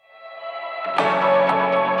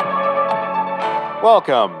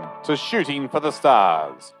Welcome to Shooting for the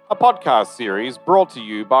Stars, a podcast series brought to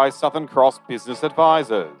you by Southern Cross Business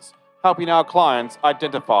Advisors, helping our clients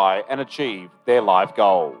identify and achieve their life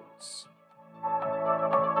goals.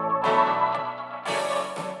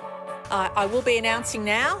 I will be announcing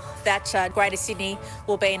now that Greater Sydney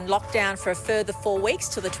will be in lockdown for a further 4 weeks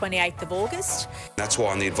till the 28th of August. That's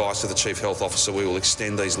why, on the advice of the Chief Health Officer, we will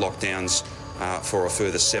extend these lockdowns for a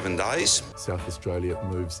further 7 days. South Australia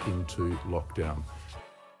moves into lockdown.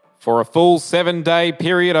 For a full 7-day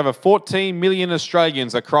period, over 14 million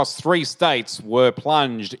Australians across 3 states were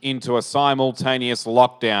plunged into a simultaneous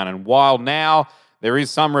lockdown. And while now there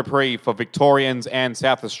is some reprieve for Victorians and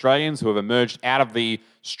South Australians who have emerged out of the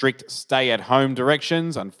strict stay-at-home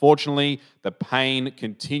directions, unfortunately, the pain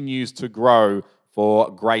continues to grow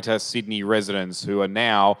for Greater Sydney residents who are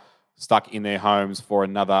now stuck in their homes for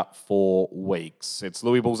another 4 weeks. It's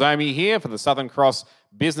Louis Balzomi here for the Southern Cross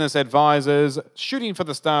Business Advisors Shooting for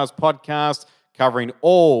the Stars podcast, covering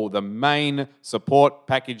all the main support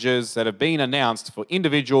packages that have been announced for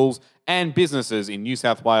individuals and businesses in New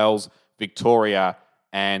South Wales, Victoria,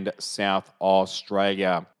 and South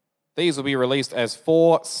Australia. These will be released as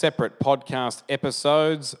 4 separate podcast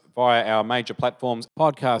episodes via our major platforms: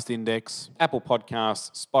 Podcast Index, Apple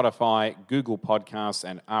Podcasts, Spotify, Google Podcasts,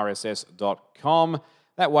 and RSS.com.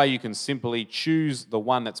 That way you can simply choose the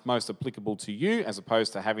one that's most applicable to you, as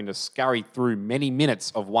opposed to having to scurry through many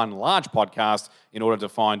minutes of one large podcast in order to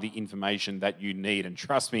find the information that you need. And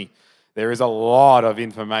trust me, there is a lot of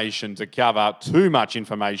information to cover, too much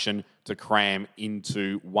information to cram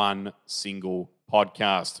into one single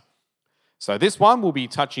podcast. So this one will be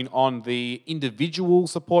touching on the individual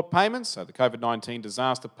support payments, so the COVID-19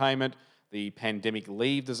 disaster payment, the pandemic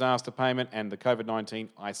leave disaster payment, and the COVID-19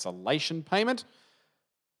 isolation payment.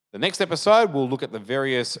 The next episode will look at the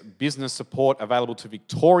various business support available to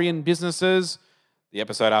Victorian businesses. The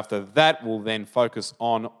episode after that will then focus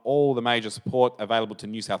on all the major support available to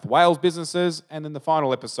New South Wales businesses. And then the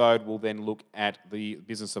final episode will then look at the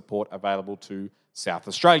business support available to South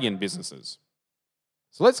Australian businesses.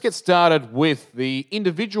 So let's get started with the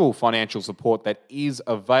individual financial support that is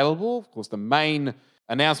available. Of course, the main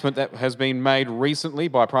announcement that has been made recently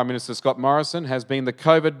by Prime Minister Scott Morrison has been the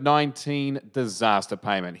COVID-19 disaster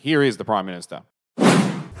payment. Here is the Prime Minister.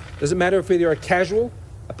 Doesn't matter if you're a casual,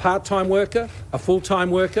 a part-time worker, a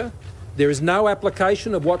full-time worker. There is no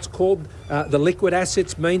application of what's called the liquid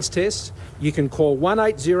assets means test. You can call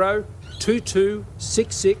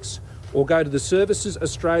 180-2266 or go to the Services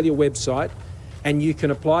Australia website and you can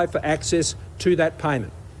apply for access to that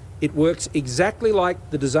payment. It works exactly like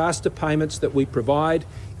the disaster payments that we provide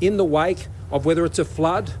in the wake of whether it's a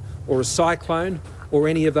flood or a cyclone or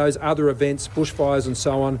any of those other events, bushfires and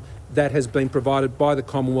so on, that has been provided by the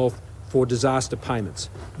Commonwealth for disaster payments.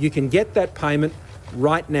 You can get that payment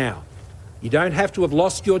right now. You don't have to have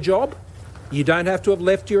lost your job. You don't have to have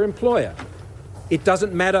left your employer. It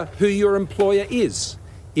doesn't matter who your employer is.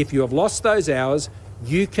 If you have lost those hours,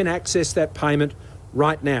 you can access that payment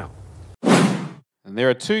right now. And there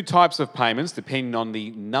are 2 types of payments depending on the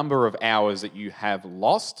number of hours that you have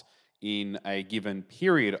lost in a given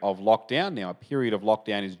period of lockdown. Now, a period of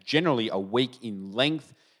lockdown is generally a week in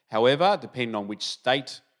length. However, depending on which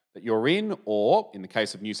state that you're in, or in the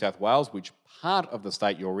case of New South Wales, which part of the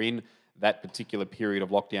state you're in, that particular period of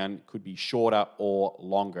lockdown could be shorter or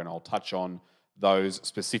longer. And I'll touch on those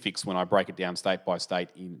specifics when I break it down state by state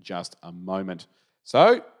in just a moment.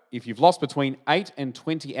 So, if you've lost between 8 and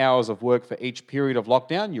 20 hours of work for each period of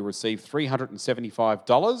lockdown, you'll receive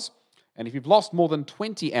 $375. And if you've lost more than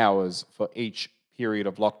 20 hours for each period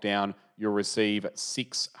of lockdown, you'll receive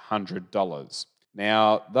 $600.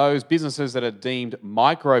 Now, those businesses that are deemed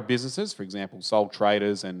micro businesses, for example, sole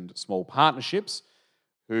traders and small partnerships,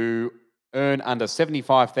 who earn under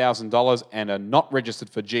 $75,000 and are not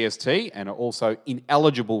registered for GST and are also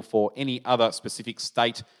ineligible for any other specific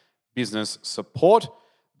state business support,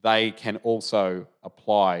 they can also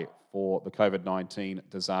apply for the COVID-19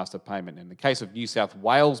 disaster payment. In the case of New South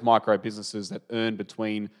Wales micro businesses that earn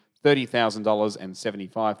between $30,000 and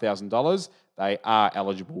 $75,000, they are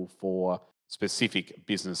eligible for specific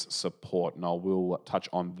business support, and I will touch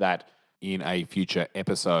on that in a future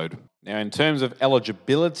episode. Now, in terms of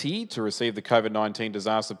eligibility to receive the COVID-19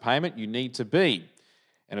 disaster payment, you need to be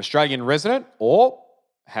an Australian resident or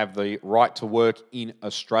have the right to work in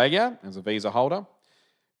Australia as a visa holder,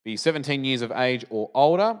 be 17 years of age or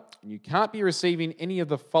older, and you can't be receiving any of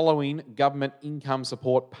the following government income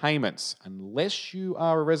support payments unless you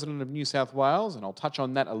are a resident of New South Wales, and I'll touch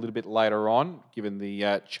on that a little bit later on, given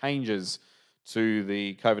the changes to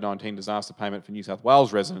the COVID-19 disaster payment for New South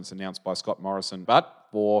Wales residents announced by Scott Morrison. But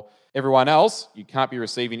for everyone else, you can't be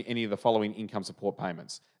receiving any of the following income support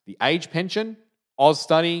payments: the age pension,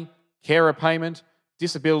 AusStudy, carer payment,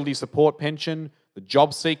 disability support pension, the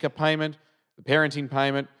job seeker payment, the parenting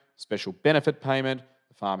payment, special benefit payment,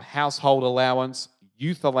 the farm household allowance,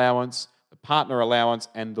 youth allowance, the partner allowance,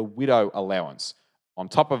 and the widow allowance. On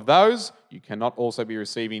top of those, you cannot also be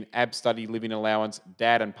receiving AbStudy living allowance,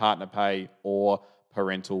 dad and partner pay, or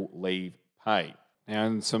parental leave pay. Now,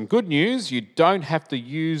 in some good news, you don't have to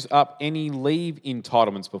use up any leave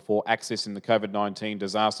entitlements before accessing the COVID-19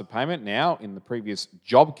 disaster payment. Now, in the previous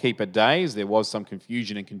JobKeeper days, there was some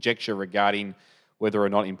confusion and conjecture regarding whether or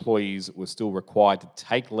not employees were still required to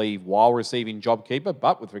take leave while receiving JobKeeper.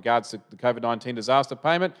 But with regards to the COVID-19 disaster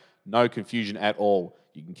payment, no confusion at all.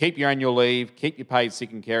 You can keep your annual leave, keep your paid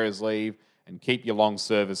sick and carers leave, and keep your long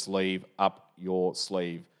service leave up your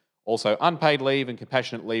sleeve. Also, unpaid leave and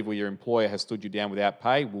compassionate leave where your employer has stood you down without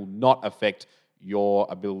pay will not affect your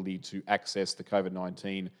ability to access the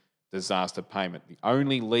COVID-19 disaster payment. The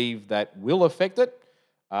only leave that will affect it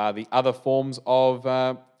are the other forms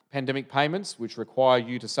of pandemic payments which require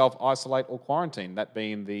you to self-isolate or quarantine, that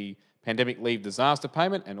being the pandemic leave disaster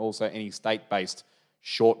payment and also any state-based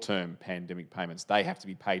short-term pandemic payments. They have to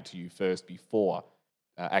be paid to you first before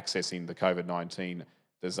accessing the COVID-19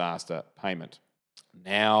 disaster payment.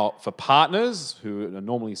 Now, for partners who are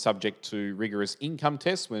normally subject to rigorous income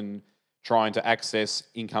tests when trying to access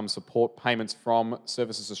income support payments from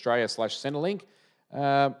Services Australia /Centrelink,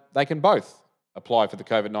 they can both apply for the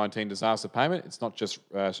COVID-19 disaster payment. It's not just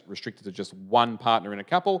restricted to just one partner in a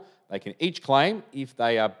couple. They can each claim if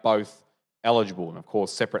they are both eligible. And of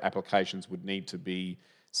course, separate applications would need to be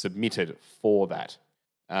submitted for that.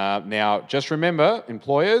 Now, just remember,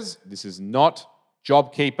 employers, this is not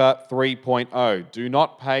JobKeeper 3.0. Do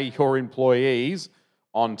not pay your employees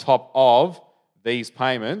on top of these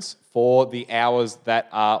payments for the hours that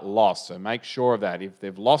are lost. So make sure of that. If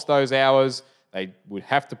they've lost those hours, they would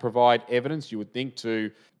have to provide evidence, you would think,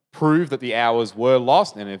 to prove that the hours were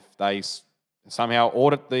lost. And if they somehow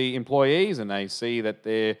audit the employees and they see that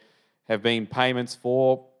there have been payments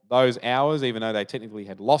for those hours, even though they technically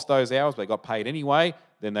had lost those hours, but they got paid anyway,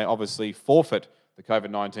 then they obviously forfeit the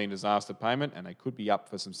COVID-19 disaster payment and they could be up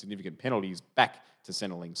for some significant penalties back to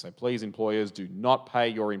Centrelink. So please, employers, do not pay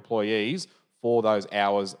your employees for those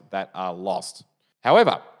hours that are lost.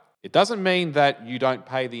 However, it doesn't mean that you don't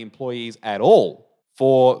pay the employees at all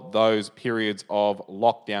for those periods of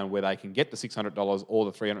lockdown where they can get the $600 or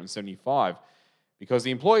the $375, because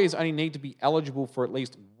the employees only need to be eligible for at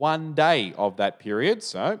least 1 day of that period.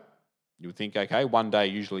 So you would think, okay, 1 day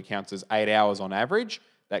usually counts as 8 hours on average.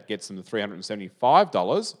 That gets them the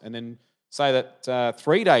 $375. And then say that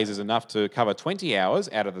 3 days is enough to cover 20 hours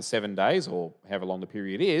out of the 7 days, or however long the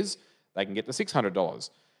period is, they can get the $600.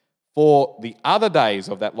 For the other days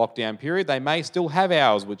of that lockdown period, they may still have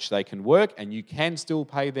hours which they can work, and you can still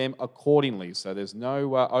pay them accordingly. So there's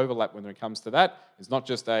no overlap when it comes to that. It's not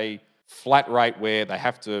just a flat rate where they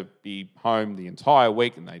have to be home the entire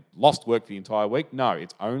week and they lost work for the entire week. No,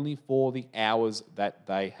 it's only for the hours that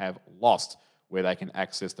they have lost where they can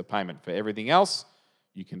access the payment. For everything else,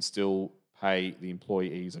 you can still pay the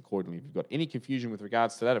employees accordingly. If you've got any confusion with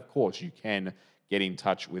regards to that, of course, you can get in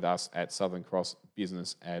touch with us at Southern Cross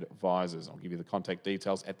Business Advisors. I'll give you the contact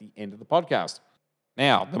details at the end of the podcast.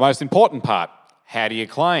 Now, the most important part, how do you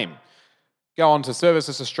claim? Go on to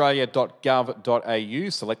servicesaustralia.gov.au,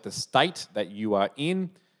 select the state that you are in,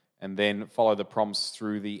 and then follow the prompts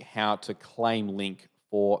through the how to claim link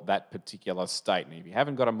for that particular state. And if you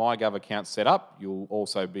haven't got a MyGov account set up, you'll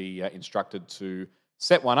also be instructed to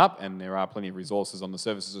set one up, and there are plenty of resources on the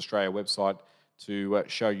Services Australia website to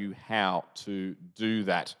show you how to do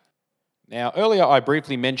that. Now, earlier I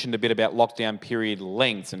briefly mentioned a bit about lockdown period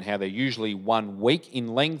lengths and how they're usually 1 week in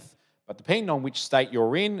length, but depending on which state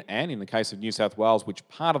you're in, and in the case of New South Wales, which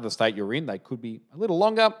part of the state you're in, they could be a little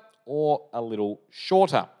longer or a little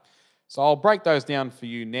shorter. So I'll break those down for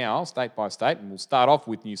you now, state by state, and we'll start off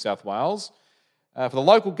with New South Wales. For the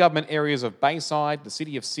local government areas of Bayside, the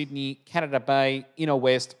City of Sydney, Canada Bay, Inner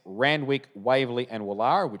West, Randwick, Waverley and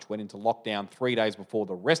Woollahra, which went into lockdown 3 days before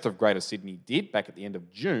the rest of Greater Sydney did back at the end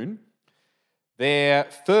of June, their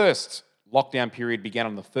first lockdown period began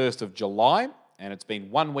on the 1st of July, and it's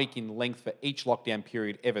been 1 week in length for each lockdown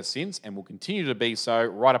period ever since, and will continue to be so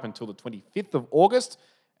right up until the 25th of August,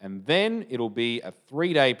 and then it'll be a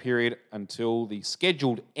 3-day period until the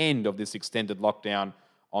scheduled end of this extended lockdown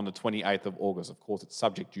on the 28th of August. Of course, it's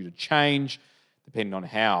subject due to change, depending on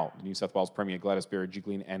how the New South Wales Premier Gladys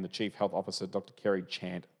Berejiklian and the Chief Health Officer Dr. Kerry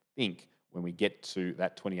Chant think when we get to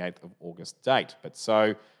that 28th of August date. But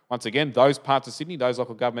so, once again, those parts of Sydney, those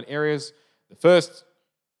local government areas, the first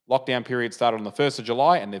lockdown period started on the 1st of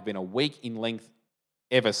July, and they've been a week in length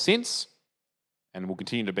ever since, and will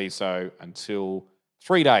continue to be so until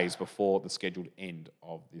 3 days before the scheduled end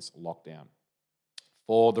of this lockdown.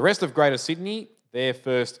 For the rest of Greater Sydney, their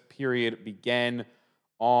first period began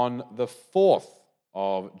on the 4th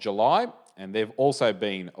of July, and they've also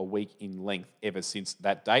been a week in length ever since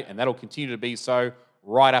that date, and that'll continue to be so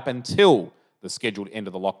right up until the scheduled end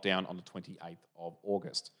of the lockdown on the 28th of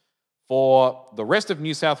August. For the rest of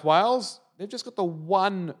New South Wales, they've just got the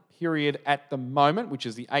one period at the moment, which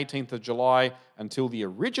is the 18th of July until the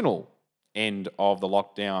original end of the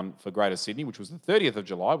lockdown for Greater Sydney, which was the 30th of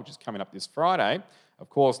July, which is coming up this Friday. Of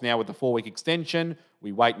course, now with the 4-week extension,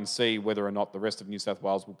 we wait and see whether or not the rest of New South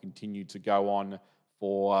Wales will continue to go on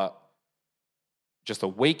for just a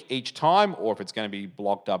week each time, or if it's going to be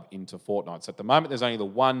blocked up into fortnights. At the moment, there's only the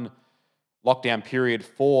one lockdown period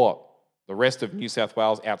for the rest of New South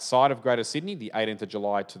Wales outside of Greater Sydney, the 18th of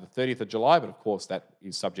July to the 30th of July, but of course that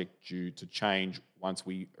is subject due to change once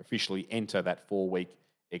we officially enter that 4-week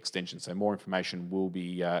extension. So more information will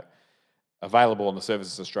be available on the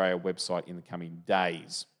Services Australia website in the coming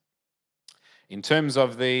days. In terms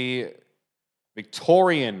of the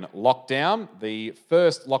Victorian lockdown, the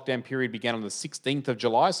first lockdown period began on the 16th of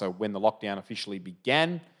July, so when the lockdown officially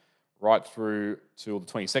began, right through till the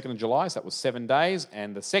 22nd of July, so that was 7 days.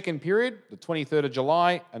 And the second period, the 23rd of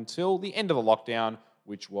July, until the end of the lockdown,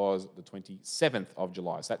 which was the 27th of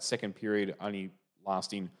July. So that second period only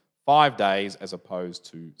lasting 5 days as opposed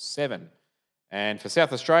to 7. And for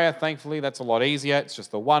South Australia, thankfully, that's a lot easier. It's just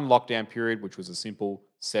the one lockdown period, which was a simple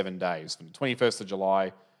 7 days, from the 21st of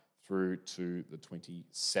July through to the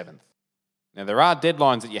 27th. Now, there are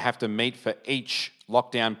deadlines that you have to meet for each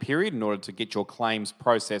lockdown period in order to get your claims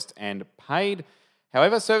processed and paid.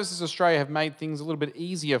 However, Services Australia have made things a little bit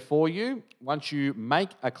easier for you. Once you make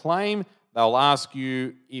a claim, they'll ask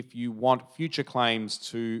you if you want future claims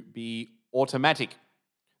to be automatic.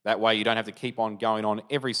 That way you don't have to keep on going on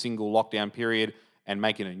every single lockdown period and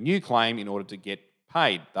making a new claim in order to get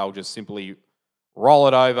paid. They'll just simply roll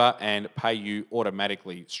it over and pay you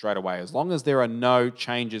automatically straight away, as long as there are no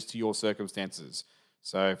changes to your circumstances.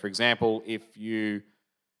 So, for example, if you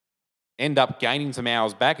end up gaining some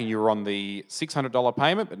hours back and you're on the $600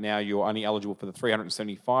 payment, but now you're only eligible for the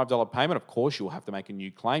 $375 payment, of course, you'll have to make a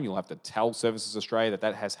new claim. You'll have to tell Services Australia that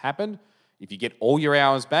that has happened. If you get all your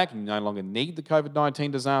hours back and you no longer need the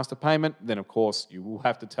COVID-19 disaster payment, then, of course, you will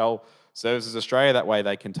have to tell Services Australia. That way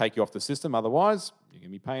they can take you off the system. Otherwise, you're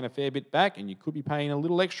going to be paying a fair bit back, and you could be paying a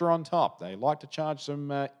little extra on top. They like to charge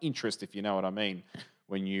some interest, if you know what I mean,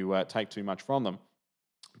 when you take too much from them.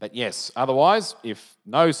 But yes, otherwise, if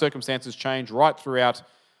no circumstances change right throughout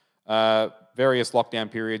various lockdown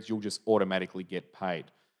periods, you'll just automatically get paid.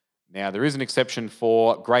 Now, there is an exception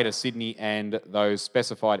for Greater Sydney and those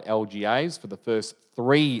specified LGAs. For the first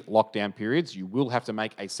 3 lockdown periods, you will have to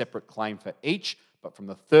make a separate claim for each, but from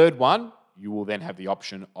the third one, you will then have the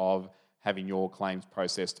option of having your claims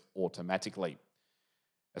processed automatically.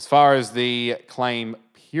 As far as the claim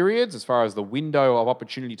periods, as far as the window of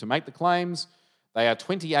opportunity to make the claims, they are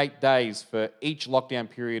 28 days for each lockdown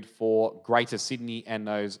period for Greater Sydney and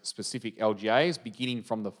those specific LGAs, beginning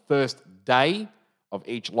from the first day of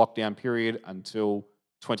each lockdown period until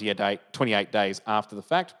 28 days after the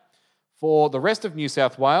fact. For the rest of New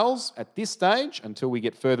South Wales, at this stage, until we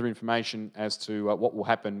get further information as to what will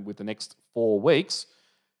happen with the next 4 weeks,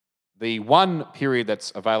 the one period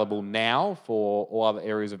that's available now for all other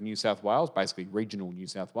areas of New South Wales, basically regional New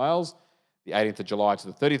South Wales, the 18th of July to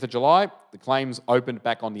the 30th of July. The claims opened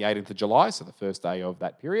back on the 18th of July, so the first day of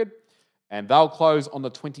that period, and they'll close on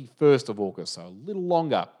the 21st of August, so a little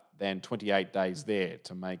longer than 28 days there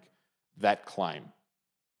to make that claim.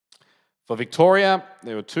 For Victoria,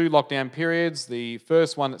 there were 2 lockdown periods. The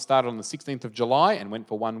first one that started on the 16th of July and went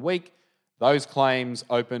for 1 week. Those claims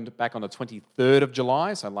opened back on the 23rd of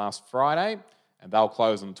July, so last Friday, and they'll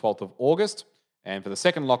close on the 12th of August. And for the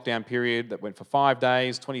second lockdown period that went for 5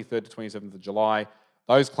 days, 23rd to 27th of July,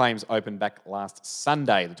 those claims opened back last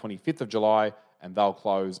Sunday, the 25th of July, and they'll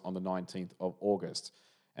close on the 19th of August.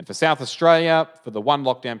 And for South Australia, for the one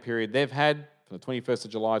lockdown period they've had, from the 21st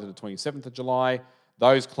of July to the 27th of July,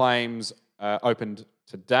 those claims opened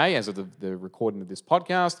today as of the recording of this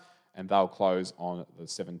podcast, and they'll close on the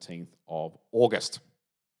 17th of August.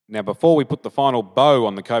 Now, before we put the final bow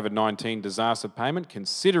on the COVID-19 disaster payment,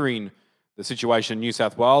 considering the situation in New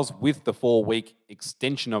South Wales with the 4-week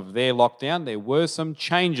extension of their lockdown, there were some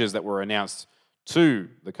changes that were announced to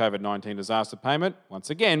the COVID-19 disaster payment. Once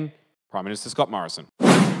again, Prime Minister Scott Morrison.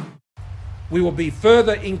 We will be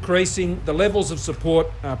further increasing the levels of support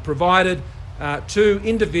provided to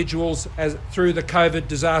individuals through the COVID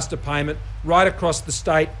disaster payment right across the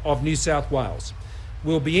state of New South Wales.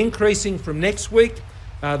 We'll be increasing from next week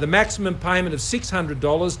the maximum payment of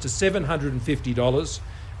 $600 to $750,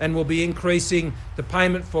 and we'll be increasing the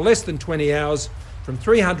payment for less than 20 hours from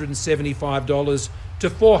 $375 to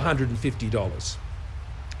 $450.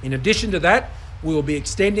 In addition to that, we will be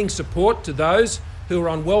extending support to those who are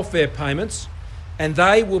on welfare payments, and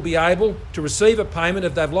they will be able to receive a payment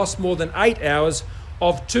if they've lost more than 8 hours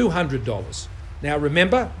of $200. Now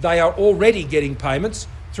remember, they are already getting payments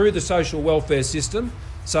through the social welfare system.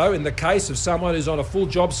 So in the case of someone who's on a full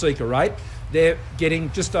job seeker rate, they're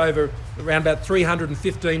getting just over around about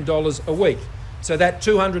 $315 a week. So that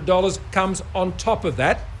 $200 comes on top of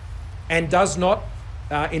that and does not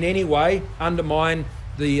in any way undermine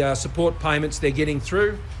the support payments they're getting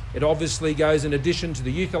through. It obviously goes in addition to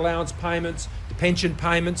the youth allowance payments, the pension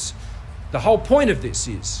payments. The whole point of this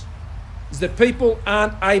is that people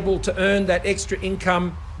aren't able to earn that extra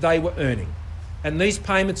income they were earning. And these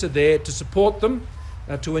payments are there to support them,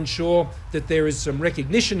 to ensure that there is some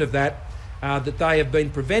recognition of that, that they have been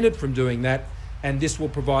prevented from doing that, and this will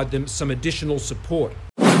provide them some additional support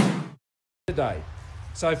today.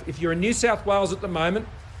 So if you're in New South Wales at the moment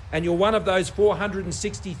and you're one of those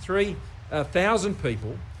 463,000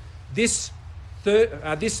 people, this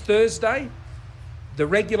Thursday, the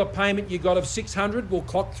regular payment you got of $600 will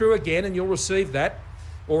clock through again and you'll receive that,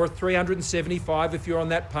 or $375 if you're on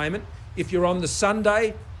that payment. If you're on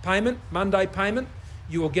the Monday payment,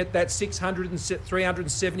 you will get that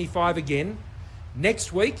 $375 again.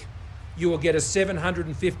 Next week, you will get a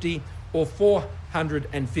 $750 or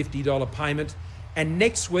 $450 payment. And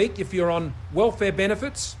next week, if you're on welfare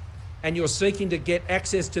benefits and you're seeking to get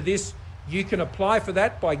access to this, you can apply for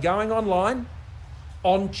that by going online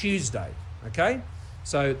on Tuesday, okay?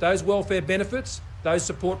 So those welfare benefits, those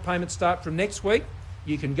support payments start from next week.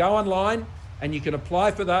 You can go online and you can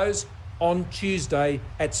apply for those on Tuesday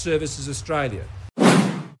at Services Australia.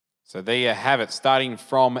 So there you have it. Starting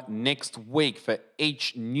from next week for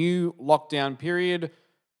each new lockdown period,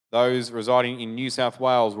 those residing in New South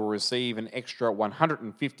Wales will receive an extra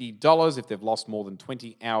 $150 if they've lost more than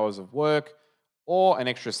 20 hours of work, or an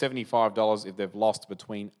extra $75 if they've lost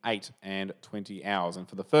between 8 and 20 hours. And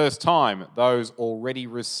for the first time, those already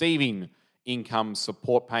receiving income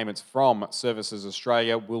support payments from Services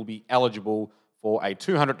Australia will be eligible for a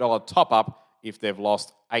 $200 top-up if they've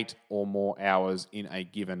lost 8 or more hours in a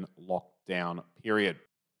given lockdown period.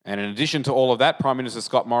 And in addition to all of that, Prime Minister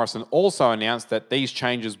Scott Morrison also announced that these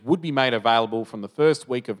changes would be made available from the first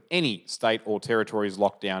week of any state or territory's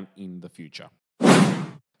lockdown in the future.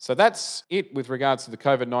 So that's it with regards to the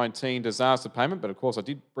COVID-19 disaster payment. But of course, I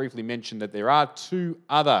did briefly mention that there are 2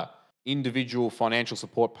 other individual financial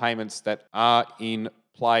support payments that are in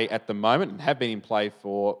play at the moment and have been in play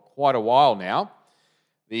for quite a while now.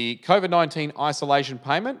 The COVID-19 isolation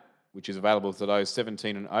payment, which is available to those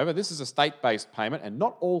 17 and over. This is a state-based payment, and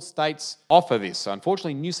not all states offer this. So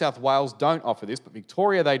unfortunately, New South Wales don't offer this, but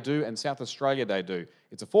Victoria they do, and South Australia they do.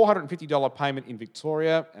 It's a $450 payment in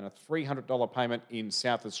Victoria and a $300 payment in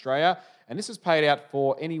South Australia, and this is paid out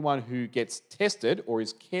for anyone who gets tested or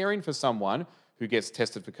is caring for someone who gets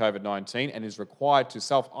tested for COVID-19 and is required to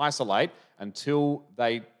self-isolate until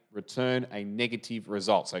they return a negative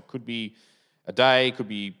result. So it could be a day, could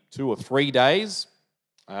be 2 or 3 days.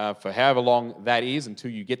 For however long that is,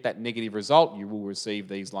 until you get that negative result, you will receive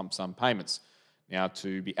these lump sum payments. Now,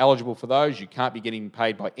 to be eligible for those, you can't be getting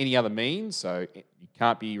paid by any other means, so you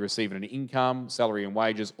can't be receiving an income, salary and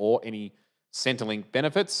wages, or any Centrelink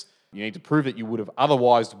benefits. You need to prove that you would have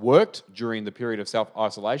otherwise worked during the period of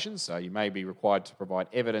self-isolation, so you may be required to provide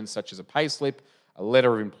evidence such as a payslip, a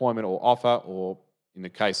letter of employment or offer, or in the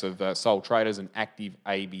case of sole traders, an active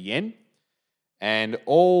ABN. And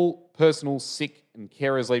all personal, sick and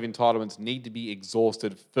carers leave entitlements need to be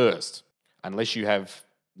exhausted first, unless you have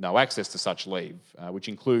no access to such leave, which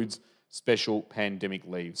includes special pandemic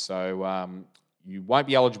leave. So you won't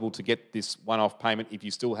be eligible to get this one-off payment if you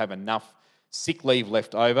still have enough sick leave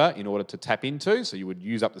left over in order to tap into. So you would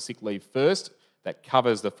use up the sick leave first. That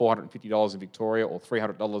covers the $450 in Victoria or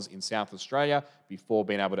 $300 in South Australia before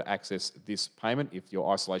being able to access this payment if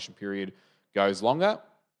your isolation period goes longer.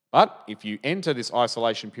 But if you enter this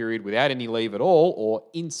isolation period without any leave at all or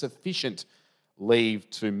insufficient leave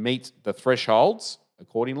to meet the thresholds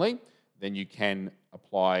accordingly, then you can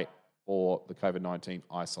apply for the COVID-19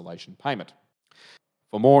 isolation payment.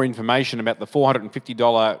 For more information about the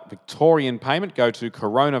 $450 Victorian payment, go to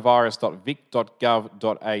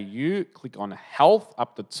coronavirus.vic.gov.au, click on Health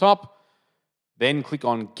up the top, then click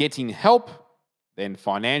on Getting Help, then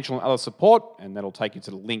financial and other support, and that'll take you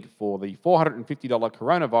to the link for the $450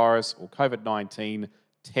 coronavirus or COVID-19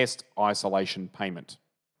 test isolation payment.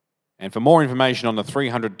 And for more information on the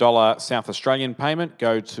 $300 South Australian payment,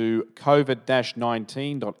 go to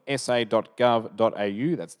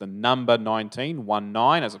covid-19.sa.gov.au. That's the number 19,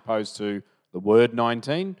 19, as opposed to the word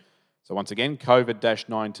 19. So once again,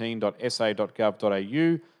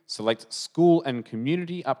 covid-19.sa.gov.au. Select School and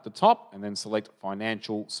Community up the top, and then select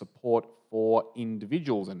Financial Support for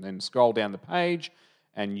Individuals, and then scroll down the page,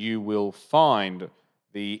 and you will find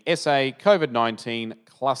the SA COVID-19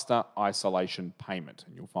 Cluster Isolation Payment,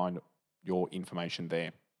 and you'll find your information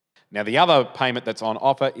there. Now, the other payment that's on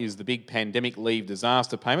offer is the big pandemic leave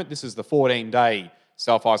disaster payment. This is the 14-day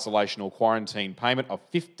self-isolation or quarantine payment of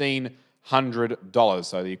 $1,500,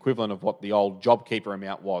 so the equivalent of what the old JobKeeper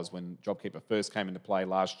amount was when JobKeeper first came into play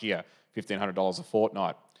last year, $1,500 a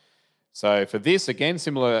fortnight. So for this, again,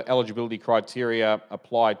 similar eligibility criteria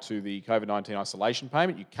apply to the COVID-19 isolation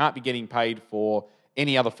payment. You can't be getting paid for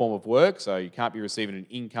any other form of work, so you can't be receiving an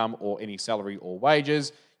income or any salary or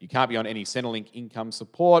wages. You can't be on any Centrelink income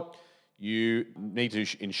support. You need to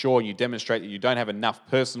ensure you demonstrate that you don't have enough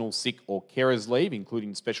personal, sick or carers leave,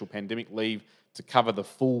 including special pandemic leave, to cover the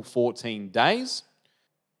full 14 days.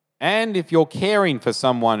 And if you're caring for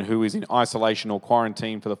someone who is in isolation or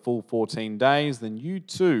quarantine for the full 14 days, then you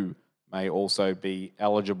too may also be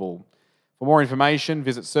eligible. For more information,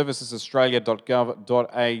 visit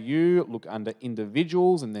servicesaustralia.gov.au, look under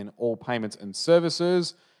individuals and then all payments and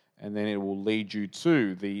services, and then it will lead you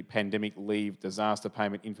to the pandemic leave disaster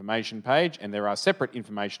payment information page. And there are separate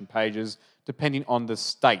information pages depending on the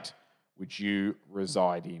state which you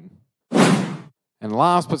reside in. And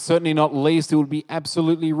last but certainly not least, it would be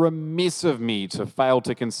absolutely remiss of me to fail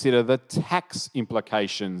to consider the tax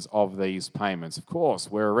implications of these payments. Of course,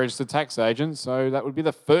 we're a registered tax agent, so that would be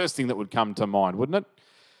the first thing that would come to mind, wouldn't it?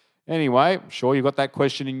 Anyway, I'm sure you've got that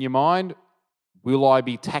question in your mind. Will I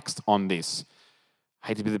be taxed on this? I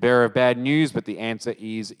hate to be the bearer of bad news, but the answer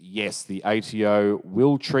is yes. The ATO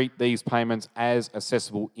will treat these payments as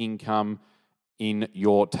assessable income in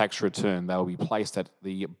your tax return. They'll be placed at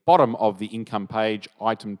the bottom of the income page,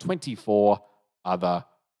 item 24, other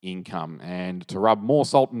income. And to rub more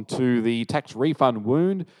salt into the tax refund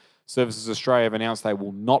wound, Services Australia have announced they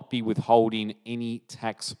will not be withholding any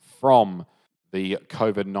tax from the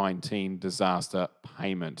COVID-19 disaster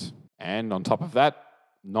payment. And on top of that,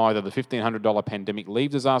 neither the $1,500 pandemic leave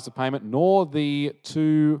disaster payment nor the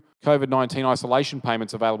two COVID-19 isolation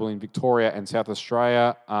payments available in Victoria and South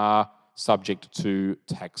Australia are subject to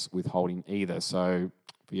tax withholding either. So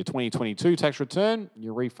for your 2022 tax return,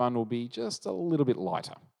 your refund will be just a little bit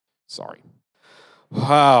lighter. Sorry.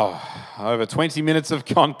 Wow, over 20 minutes of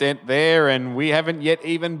content there, and we haven't yet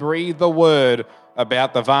even breathed a word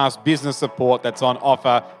about the vast business support that's on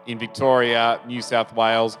offer in Victoria, New South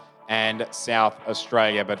Wales, and South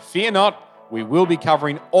Australia. But fear not, we will be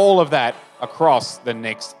covering all of that across the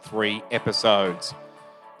next 3 episodes.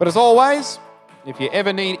 But as always, if you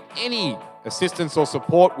ever need any assistance or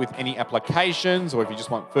support with any applications, or if you just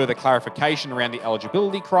want further clarification around the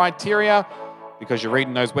eligibility criteria, because you're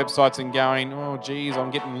reading those websites and going, oh, geez, I'm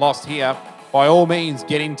getting lost here, by all means,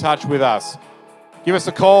 get in touch with us. Give us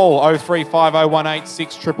a call, 035018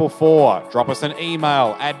 6444. Drop us an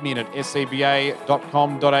email,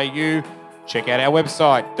 admin@scba.com.au. Check out our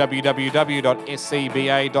website,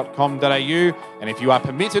 www.scba.com.au. And if you are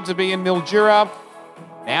permitted to be in Mildura,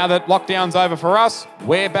 now that lockdown's over for us,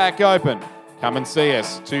 we're back open. Come and see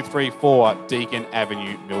us, 234 Deakin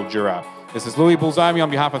Avenue, Mildura. This is Louis Bulzomi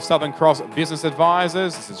on behalf of Southern Cross Business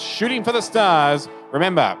Advisors. This is Shooting for the Stars.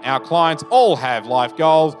 Remember, our clients all have life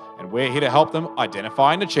goals, and we're here to help them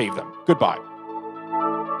identify and achieve them. Goodbye.